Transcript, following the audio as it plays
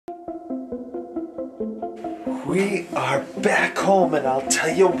We are back home, and I'll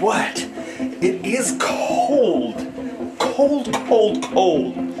tell you what, it is cold. Cold, cold,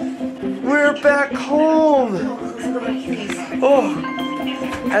 cold. We're back home. Oh,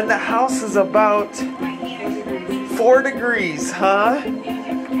 and the house is about 4 degrees, huh?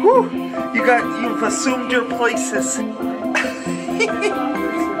 Whew. You've assumed your places.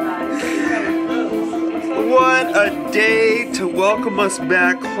 What a day to welcome us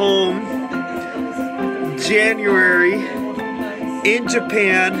back home. January in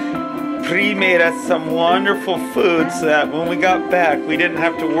Japan. Pri made us some wonderful food so that when we got back we didn't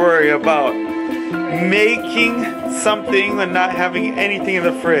have to worry about making something and not having anything in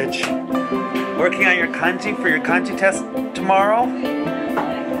the fridge. Working on your kanji for your kanji test tomorrow.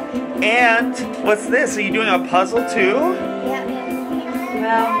 And what's this? Are you doing a puzzle too? Yeah.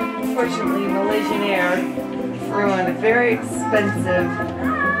 Well, unfortunately, Malaysian Air ruined a very expensive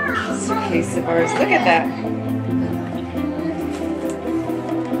suitcase of ours. Look at that.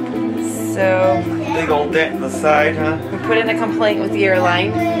 So big old dent in the side, huh? we put in a complaint with the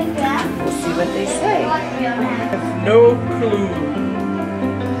airline. We'll see what they say. I have no clue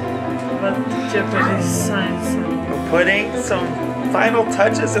what the Japanese signs are. We're putting some final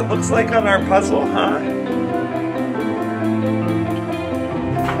touches, it looks like, on our puzzle, huh?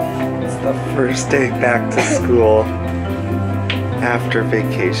 It's the first day back to school after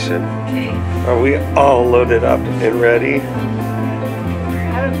vacation. Okay. Are we all loaded up and ready? I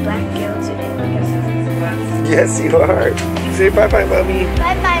have a black gill today. I guess this is the best. Yes, you are. Say bye-bye, Mommy.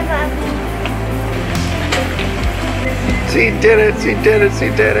 Bye-bye, Mom. She did it, she did it, she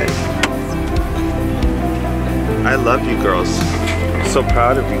did it. I love you girls. I'm so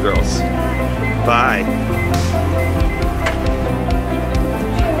proud of you girls. Bye.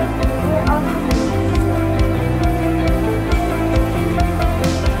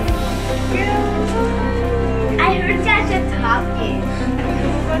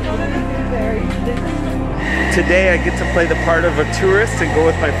 Today I get to play the part of a tourist and go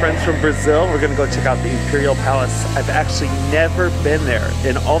with my friends from Brazil. We're gonna go check out the Imperial Palace. I've actually never been there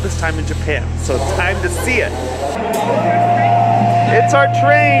in all this time in Japan, so it's time to see it. It's our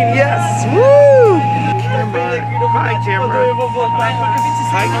train, yes! Woo! Camera. Hi, camera.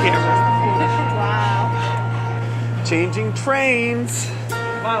 Hi, camera. Wow. Changing trains.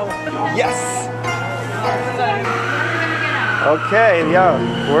 Wow. Yes! Okay, yeah.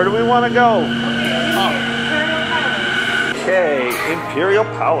 Where do we want to go? Okay, Imperial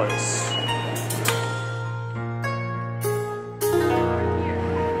Palace.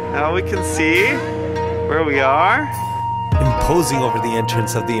 Now we can see where we are. Imposing over the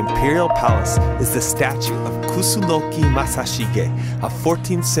entrance of the Imperial Palace is the statue of Kusunoki Masashige, a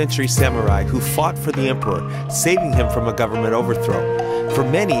 14th century samurai who fought for the emperor, saving him from a government overthrow. For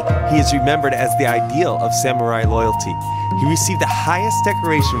many, he is remembered as the ideal of samurai loyalty. He received the highest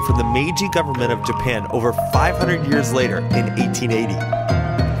decoration from the Meiji government of Japan over 500 years later in 1880.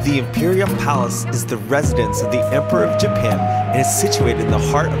 The Imperial Palace is the residence of the Emperor of Japan and is situated in the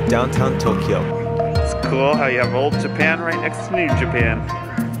heart of downtown Tokyo. It's cool how you have old Japan right next to new Japan.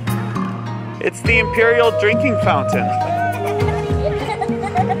 It's the Imperial drinking fountain.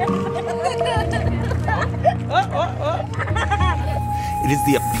 It is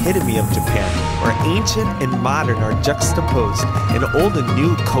the epitome of Japan, where ancient and modern are juxtaposed and old and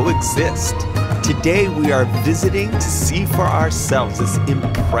new coexist. Today we are visiting to see for ourselves this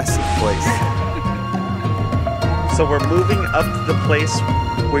impressive place. So we're moving up to the place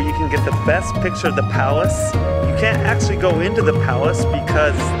where you can get the best picture of the palace. You can't actually go into the palace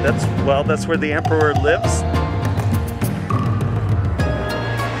because that's where the emperor lives.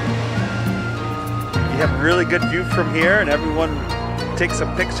 You have a really good view from here, and everyone takes a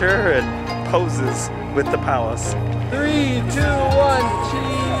picture and poses with the palace. 3, 2, 1,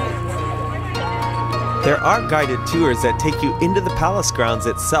 cheese! There are guided tours that take you into the palace grounds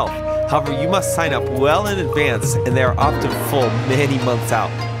itself. However, you must sign up well in advance, and they are often full many months out.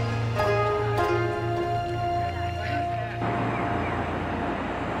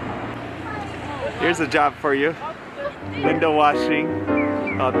 Here's a job for you. Window washing,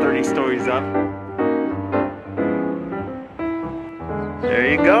 about 30 stories up. There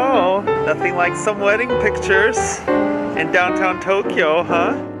you go. Nothing like some wedding pictures in downtown Tokyo,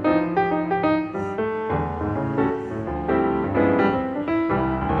 huh?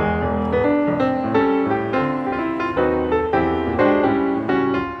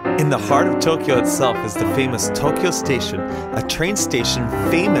 In the heart of Tokyo itself is the famous Tokyo Station, a train station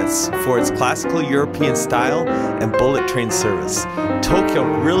famous for its classical European style and bullet train service. Tokyo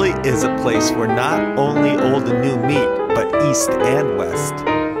really is a place where not only old and new meet, but east and west.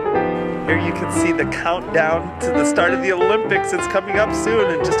 Here you you can see the countdown to the start of the Olympics. It's coming up soon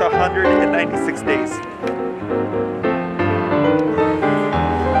in just 196 days.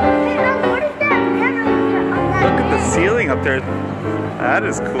 Look at the ceiling up there. That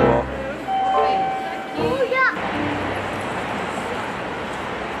is cool.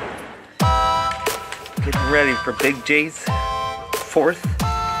 Getting ready for Big J's 4th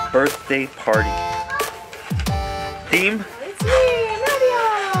birthday party. Theme? It's me, Mario!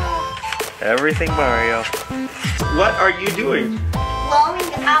 Everything Mario. What are you doing?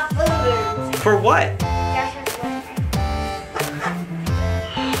 Blowing up balloons. For what? Josh's birthday.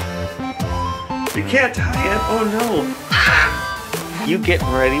 You can't tie it? Oh no. You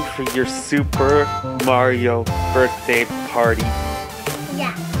getting ready for your Super Mario birthday party?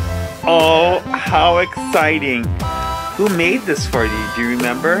 Yeah. Oh, how exciting. Who made this for you? Do you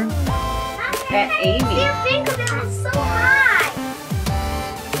remember? Amy. You think of it was so high.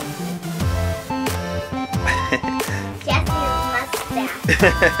 Jesse's mustache.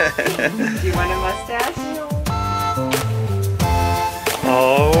 Do you want a mustache?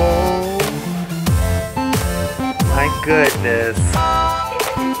 Oh my goodness.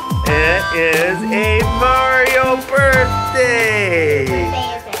 It is a Mario birthday.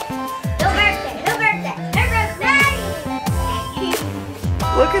 No birthday, no birthday, no birthday.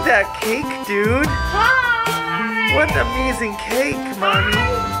 Look at that cake, dude. Hi. What an amazing cake, Mommy.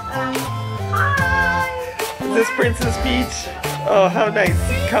 Hi. Is this Princess Peach? Oh, how nice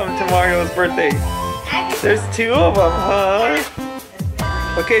to come to Mario's birthday. There's 2 of them, huh?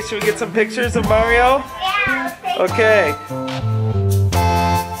 Okay, should we get some pictures of Mario? Yeah, Okay.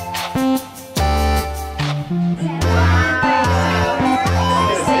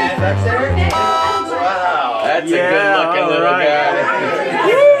 Wow. That's Yeah, a good looking little alright. guy.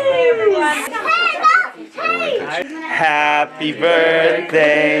 Happy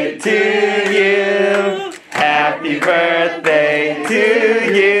birthday to you. Happy birthday to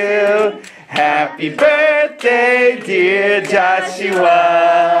you. Happy birthday, dear Joshua.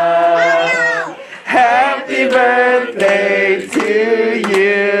 Happy birthday to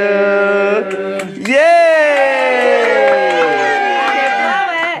you. Yay!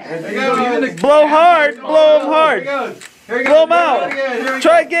 Blow hard, blow them hard. Blow them out.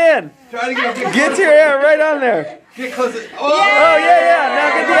 Try again. Try to get Get your air right on there. Get closer. Oh, yeah. Now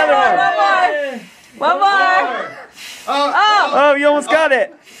get the other one. One more. Oh, you almost got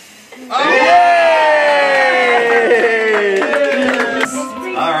it. Yay!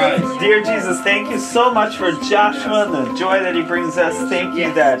 All right. Dear Jesus, thank you so much for Joshua and the joy that he brings us. Thank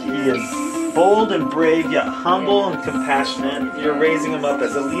you that he is bold and brave, yet humble and compassionate. You're raising him up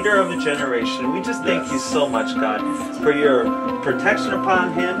as a leader of a generation. We just thank you so much, God, for your protection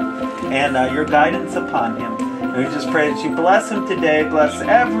upon him and your guidance upon him. And we just pray that you bless him today, bless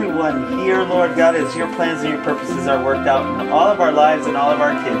everyone here, Lord God, as your plans and your purposes are worked out in all of our lives and all of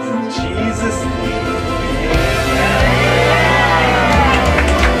our kids. In Jesus' name.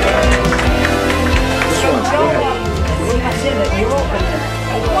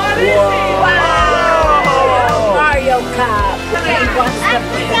 Mario Kart. He wants to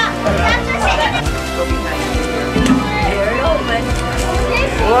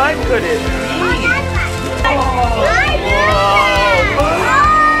What could it be?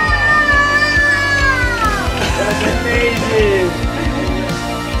 That's amazing.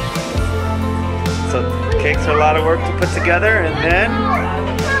 So cakes are a lot of work to put together, and then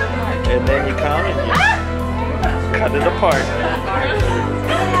you come and you cut it apart.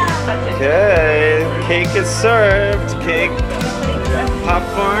 Okay, cake is served. Cake,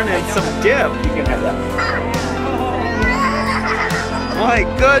 popcorn, and some dip. You can have that. My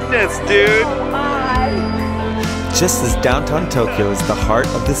goodness, dude! Just as downtown Tokyo is the heart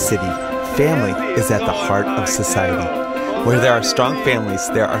of the city, family is at the heart of society. Where there are strong families,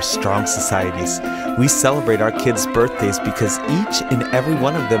 there are strong societies. We celebrate our kids' birthdays because each and every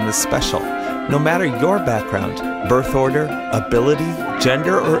one of them is special. No matter your background, birth order, ability,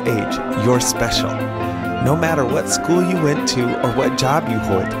 gender, or age, you're special. No matter what school you went to or what job you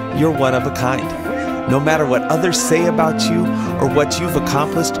hold, you're one of a kind. No matter what others say about you or what you've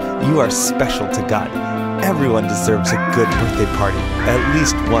accomplished, you are special to God. Everyone deserves a good birthday party, at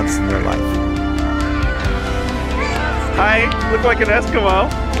least once in their life. Hi, look like an Eskimo.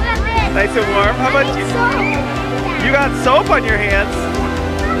 Nice and warm. How about you? You got soap on your hands.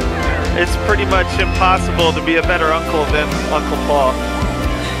 It's pretty much impossible to be a better uncle than Uncle Paul.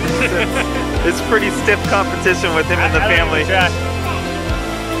 It's pretty stiff competition with him and the family.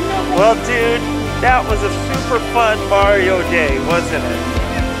 Well, dude, that was a super fun Mario day, wasn't it?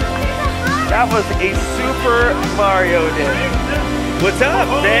 That was a super Mario day. What's up,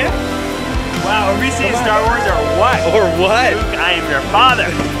 man? Wow, are we seeing Star Wars or what? Or what? Luke, I am your father.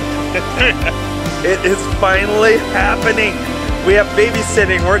 It is finally happening. We have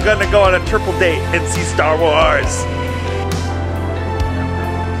babysitting. We're gonna go on a triple date and see Star Wars.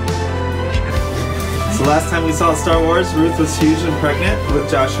 So last time we saw Star Wars, Ruth was huge and pregnant with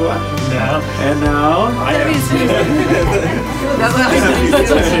Joshua. No. And now I am.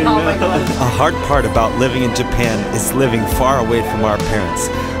 A hard part about living in Japan is living far away from our parents,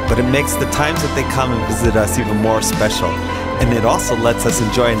 but it makes the times that they come and visit us even more special. And it also lets us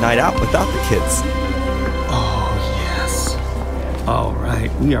enjoy a night out without the kids. Oh, yes. All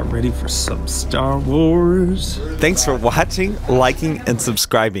right, we are ready for some Star Wars. Thanks for watching, liking, and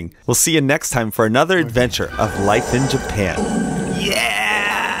subscribing. We'll see you next time for another adventure of life in Japan.